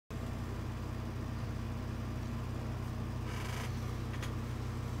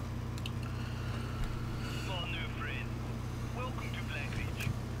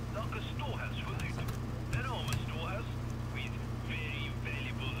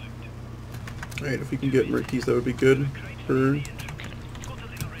Alright, if we can get Murkies, that would be good. For...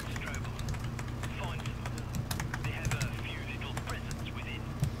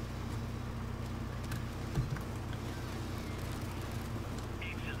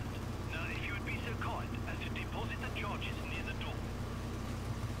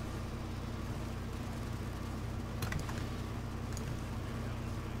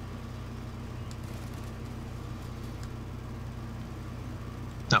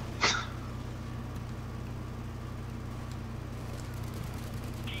 No.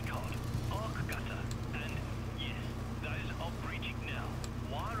 Keycard, arc gutter, and yes, those are breaching now.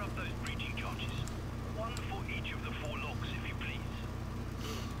 Wire up those breaching charges. One for each of the 4 locks, if you please.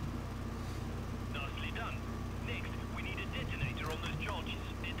 Nicely done. Next, we need a detonator on those charges.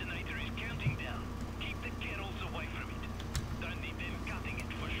 Detonator is counting down. Keep the kettles away from it. Don't need them cutting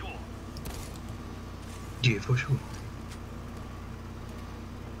it for sure. Yeah, for sure.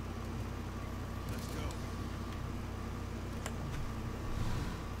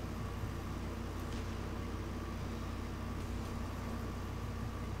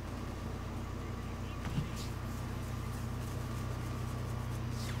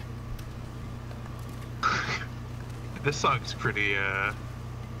 This song's pretty,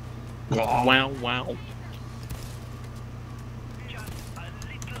 Wow, wow. Just a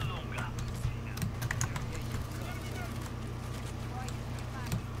little longer.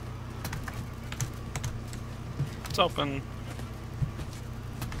 It's open.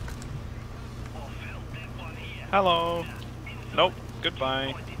 Or felt that one here. Hello. Nope.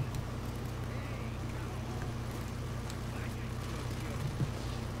 Goodbye.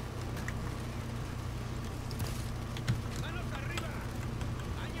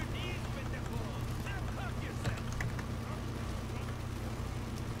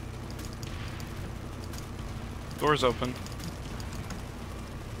 Door's open.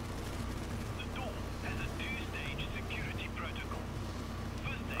 The door has a 2-stage security protocol.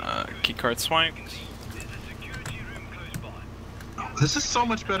 First stage, Keycard swiped. there's a security room close by. this is so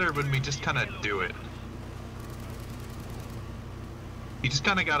much better when we just kind of do it. You just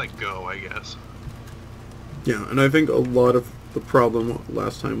kind of gotta go, I guess. Yeah, and I think a lot of the problem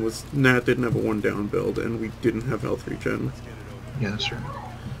last time was Nat didn't have a 1 down build, and we didn't have health regen. Yeah, that's true.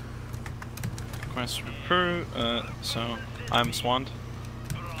 Quest recruit. So I'm Swand.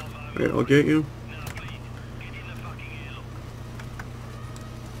 Alright, I'll get you. Now please, get in the fucking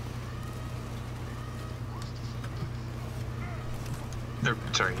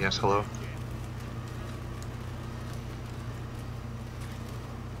airlock. Sorry, yes, hello.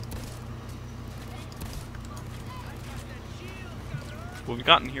 Well, we've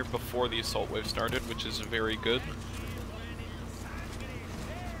gotten here before the assault wave started, which is very good.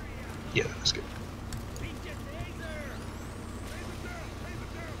 Yeah, that's good.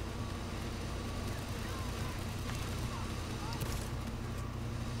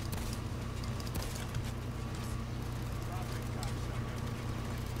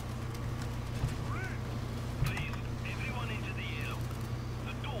 Please, everyone into the airlock.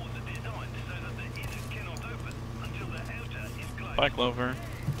 The doors are designed so that the inner cannot open until the outer is closed. Bye, Clover.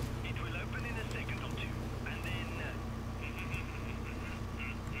 It will open in a second or 2, and then...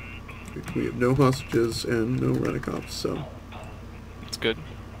 We have no hostages and no Redicops, so... It's good.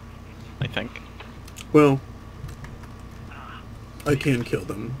 I think. Well, I can kill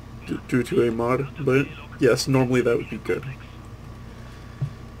them due to a mod, but yes, normally that would be good.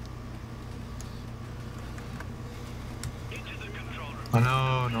 Into the control room. Oh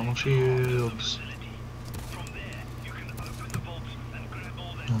no, normal shields. From there, you can open the vaults and grab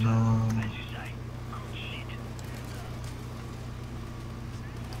all that Oh stuff. no. As you say, good shit.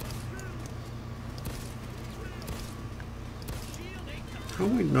 How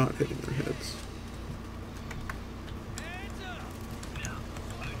am I not hitting their heads? Now,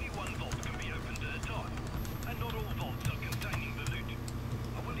 only one vault can be opened at a time, and not all vaults are containing the loot.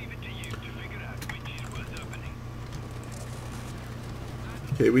 I will leave it to you to figure out which is worth opening.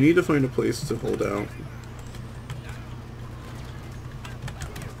 Okay, we need to find a place to hold out.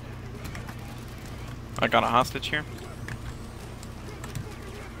 I got a hostage here.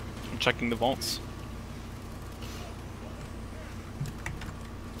 I'm checking the vaults.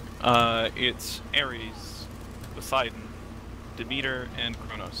 It's Ares, Poseidon, Demeter, and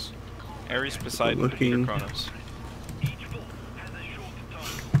Kronos. Ares, Poseidon, Demeter, Looking. Kronos. Each vault has a short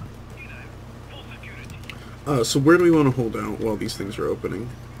time, you know, for security. So where do we want to hold out while these things are opening?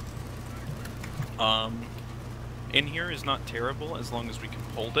 In here is not terrible as long as we can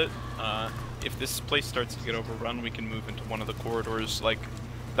hold it. If this place starts to get overrun, we can move into one of the corridors, like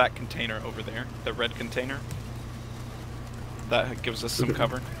that container over there, the red container. That gives us some Okay.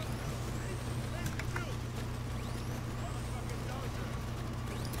 cover.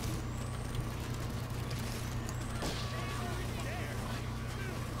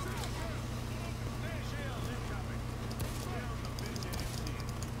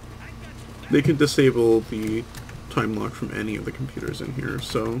 They can disable the time lock from any of the computers in here,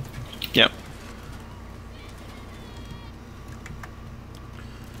 so... Yep.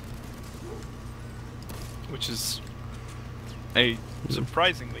 Which is a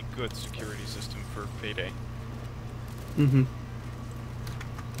surprisingly good security system for Payday. Mm-hmm.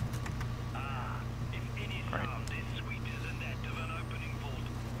 Right.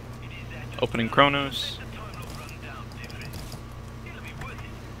 Opening Chronos.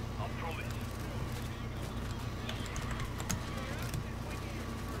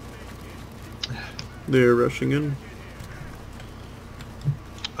 They're rushing in.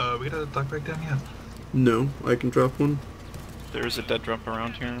 We got a dock break down yet? No, I can drop one. There's a dead drop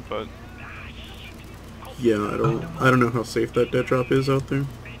around here, but Yeah, I don't know how safe that dead drop is out there.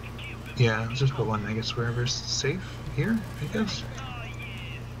 Yeah, let's just put one, I guess, wherever's safe. Here, I guess.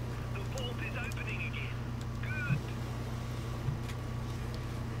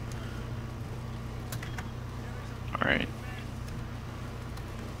 alright.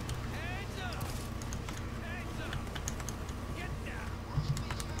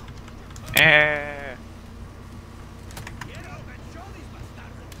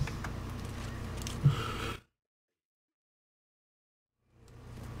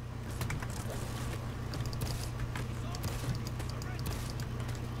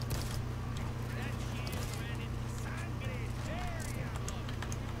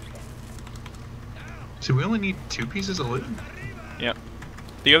 So we only need 2 pieces of loot? Yep.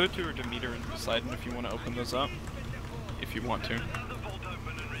 The other two are Demeter and Poseidon if you want to open those up. If you want to.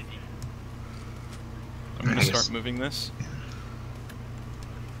 I'm gonna start moving this.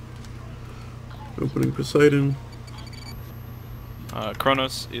 Opening Poseidon.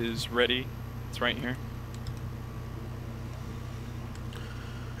 Chronos is ready. It's right here.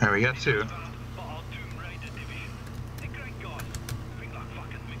 Alright, we got 2.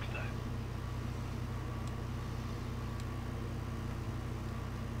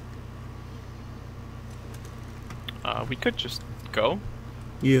 We could just go.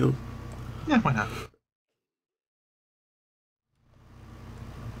 Yeah. Yeah, why not?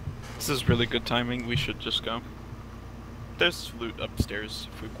 This is really good timing. We should just go. There's loot upstairs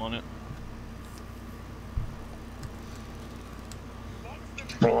if we want it.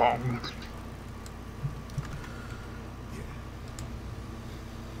 Bye.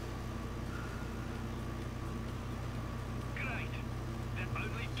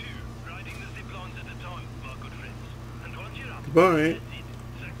 Boy.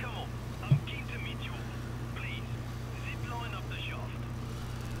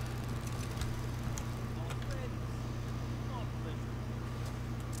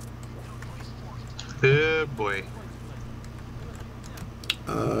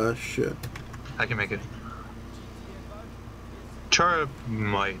 Shit. I can make it. Chara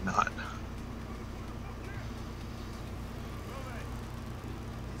might not.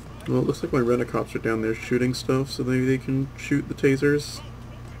 Well, it looks like my Rent-A-Cops are down there shooting stuff, so maybe they can shoot the tasers.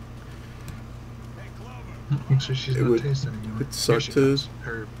 So she's It not would- taste anymore. it'd suck Here she to- comes.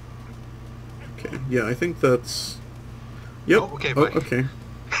 Her... Okay, yeah, I think that's... Yep. Oh, okay, bye. okay.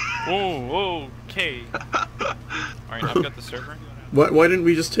 Whoa, okay. Alright, I've got the server. Why didn't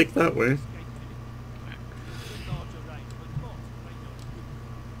we just take that way?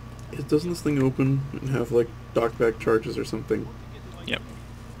 Doesn't this thing open and have, like, dockback charges or something? Yep.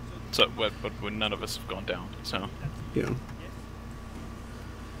 So, but none of us have gone down, so... Yeah.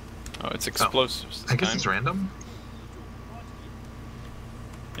 Oh, it's explosives this I guess time. it's random.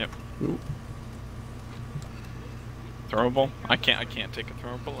 Yep. Ooh. Throwable? I can't take a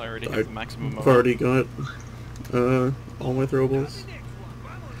throwable. I already have the maximum I've already got, all my throwables.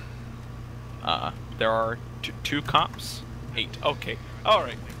 There are two cops? 8. Okay.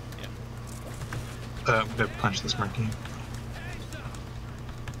 Alright. Yeah. I'm gonna punch this monkey.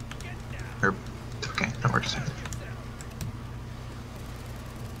 Or, okay, that works.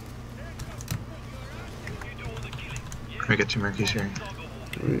 We got 2 Murkies here.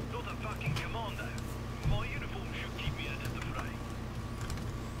 Right.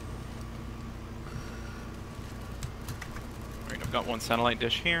 Alright, I've got one satellite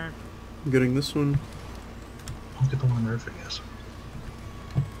dish here. I'm getting this one. I'll get the one on the roof, I guess.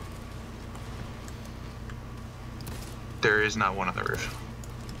 There is not one on the roof.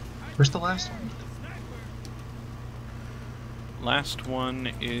 Where's the last one? Last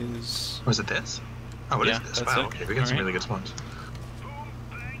one is... Was it this? Oh, it is Yeah, this. that's Wow, it. okay, we got some Alright. really good spawns.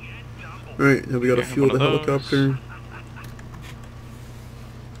 Alright, now we gotta Okay, fuel one the of those. helicopter.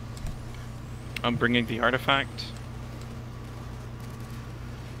 I'm bringing the artifact.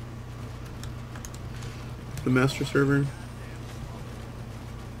 The master server.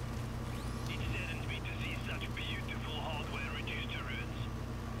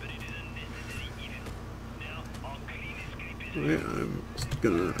 Yeah, I'm just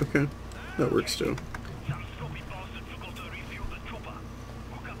gonna... Okay. That works too. Some sloppy bastard forgot to refuel the chopper.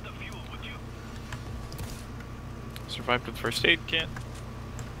 Hook up the fuel, would you? Survived with first aid kit.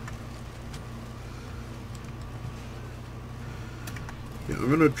 Yeah, I'm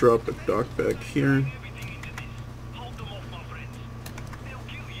gonna drop a dock bag here. Everything into this. Hold them off, my friends. They'll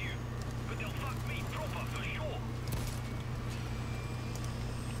kill you, but they'll fuck me proper for sure.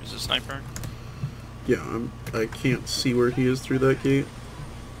 There's a sniper. Yeah, I can't see where he is through that gate.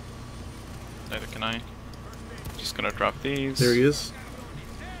 Neither can I. Just gonna drop these. There he is.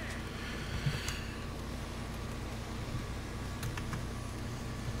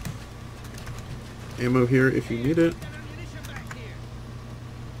 Ammo here if you need it.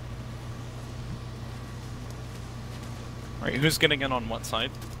 Alright, who's getting in on what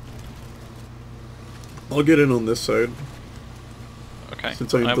side? I'll get in on this side, Okay.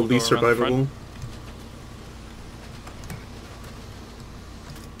 since I'm I the will go least around the front. survivable.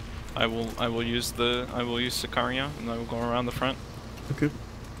 I will use Sicario and I will go around the front. Okay.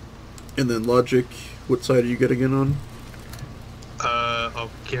 And then Logic, what side are you getting in on? I'll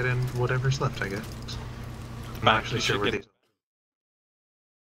get in whatever's left, I guess. I'm not Back, actually you sure should where get- these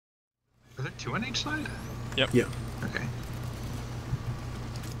are. There two on each side? Yep. Yeah. Okay.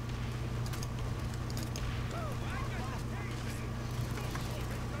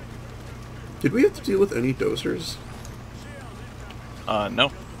 Did we have to deal with any dosers? No.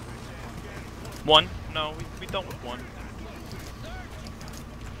 One? No, we dealt with one.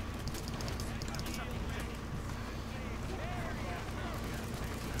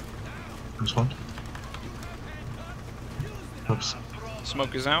 There's one. Oops.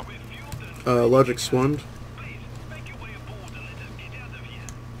 Smoke is out. Logic swanned. Please, make your way aboard and let us get out of here.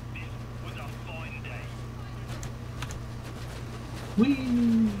 This was a fine day.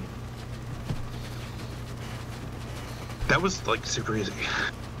 Whee! That was like super easy.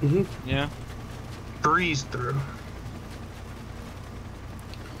 Mm-hmm. Yeah. Breeze through.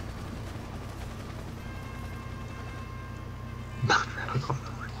 Not radical.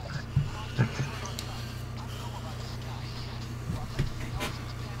 Okay.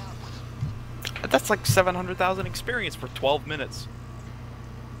 That's like 700,000 experience for 12 minutes.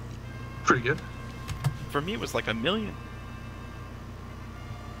 Pretty good. For me, it was like 1 million.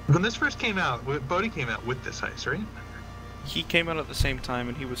 When this first came out, Bodhi came out with this heist, right? He came out at the same time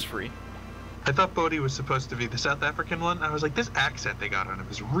and he was free. I thought Bodhi was supposed to be the South African one. I was like, this accent they got on him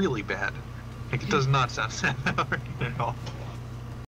is really bad. Like, it does not sound South African at all.